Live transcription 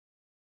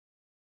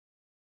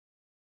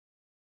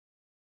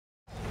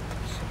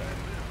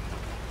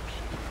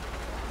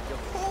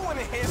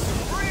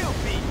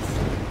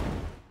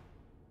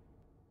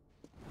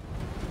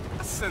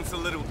sense a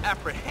little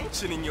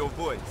apprehension in your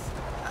voice.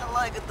 I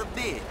like it a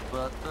bit,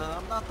 but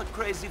I'm not a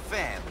crazy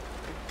fan.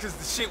 Cause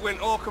the shit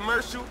went all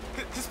commercial?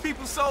 Cause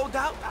people sold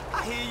out?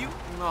 I hear you.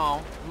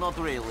 No, not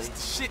really. The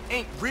shit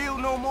ain't real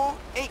no more?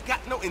 Ain't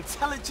got no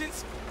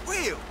intelligence?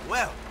 Real?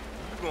 Well,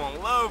 you gonna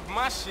love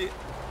my shit.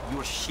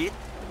 Your shit?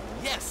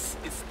 Yes,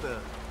 it's the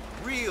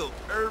real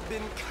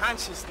urban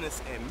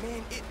consciousness, and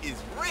man, it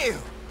is real.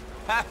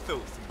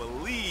 Pathos,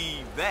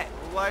 believe that.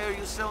 Why are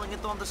you selling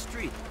it on the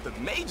street? The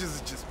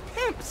majors are just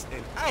pimps,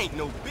 and I ain't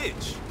no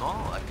bitch. No,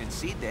 I can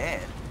see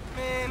that.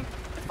 Man,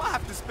 if I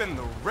have to spend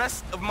the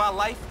rest of my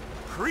life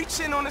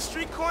preaching on a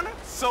street corner,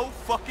 so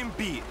fucking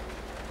be it.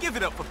 Give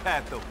it up for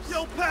Pathos.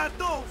 Yo,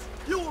 Pathos,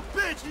 you a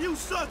bitch and you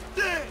suck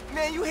dick.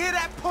 Man, you hear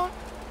that, punk?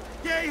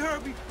 You ain't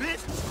heard me,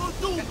 bitch. What's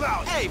gonna do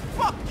about it? Hey,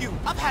 fuck you.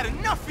 I've had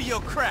enough of your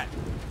crap.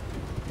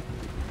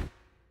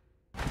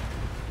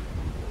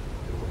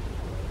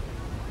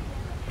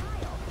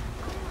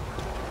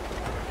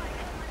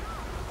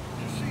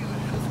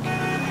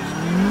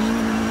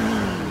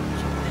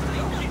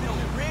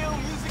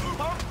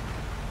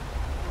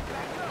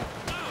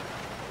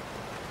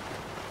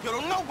 You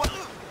don't know what...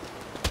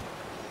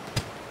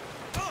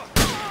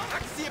 I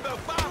can see about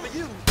 5 of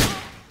you.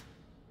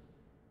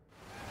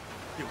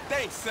 Yo,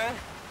 thanks, son.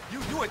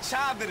 You a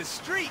child of the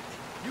street.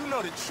 You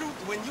know the truth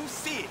when you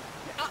see it.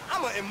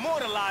 I'ma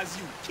immortalize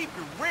you. Keep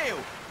it real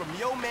from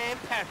your man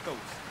Pathos.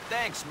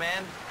 Thanks,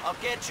 man. I'll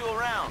get you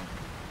around.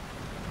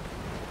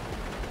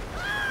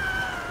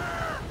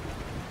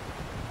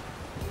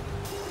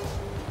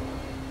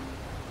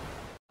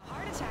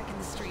 Heart attack in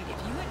the street.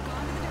 If you had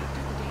gone to the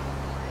doctor the day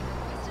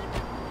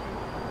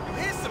before.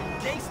 Here's some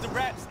gangster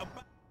raps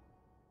about...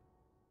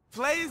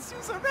 Players,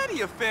 you's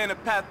already a fan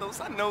of Pathos.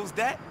 I knows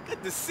that.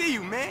 Good to see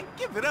you, man.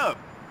 Give it up.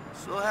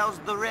 So how's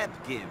the rap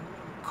game?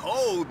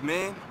 Cold,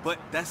 man. But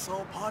that's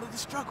all part of the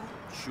struggle.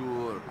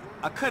 Sure.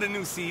 I cut a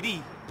new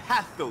CD,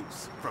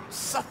 Pathos, from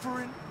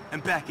suffering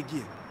and back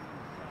again.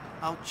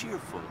 How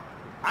cheerful.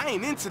 I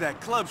ain't into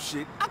that club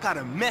shit. I got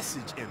a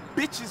message, and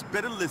bitches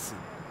better listen.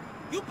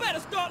 You better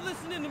start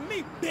listening to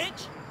me,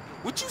 bitch!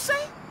 What you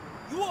say?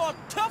 You all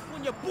tough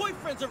when your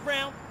boyfriend's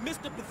around,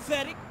 Mr.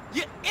 Pathetic.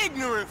 You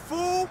ignorant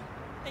fool!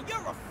 And you're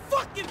a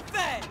fucking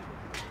fag!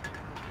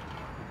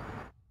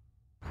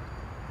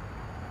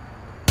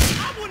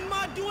 I wouldn't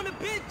mind doing a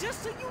bit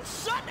just so you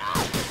shut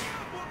up!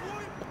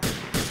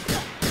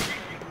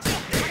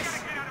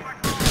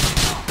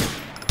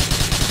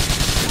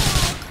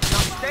 Now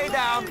stay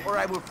down or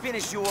I will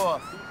finish you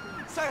off.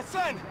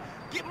 Son,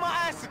 get my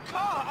ass a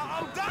car.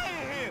 I'm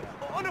dying here.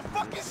 On the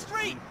fucking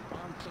street.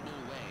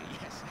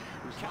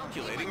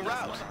 Calculating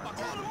route.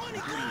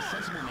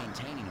 Sensible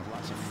maintaining of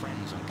lots of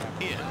friends on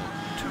Capitol Hill.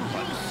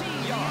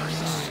 200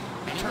 yards.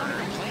 Turn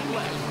and plane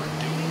left for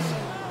doing so.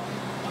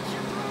 What's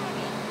your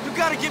problem? You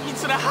gotta get me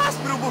to the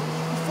hospital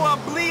before I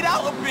bleed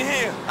out up in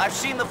here. I've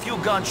seen a few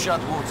gunshot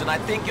wounds and I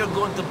think you're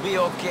going to be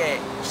okay.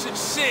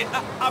 Shit,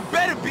 I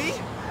better be.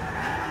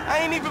 I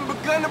ain't even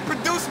begun to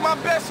produce my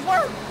best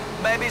work.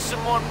 Maybe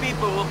some more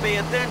people will pay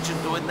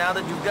attention to it now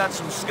that you've got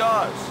some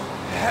scars.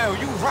 Hell,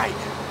 you right.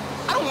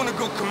 I don't want to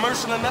go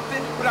commercial or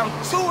nothing, but I'm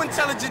too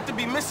intelligent to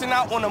be missing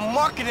out on a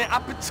marketing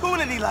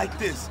opportunity like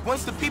this.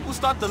 Once the people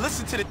start to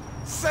listen to the...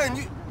 Son,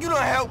 you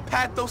done helped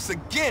Pathos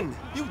again.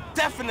 You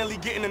definitely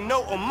getting a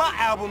note on my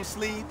album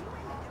sleeve.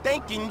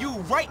 Thanking you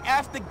right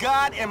after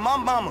God and my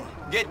mama.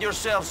 Get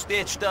yourself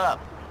stitched up.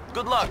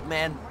 Good luck,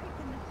 man.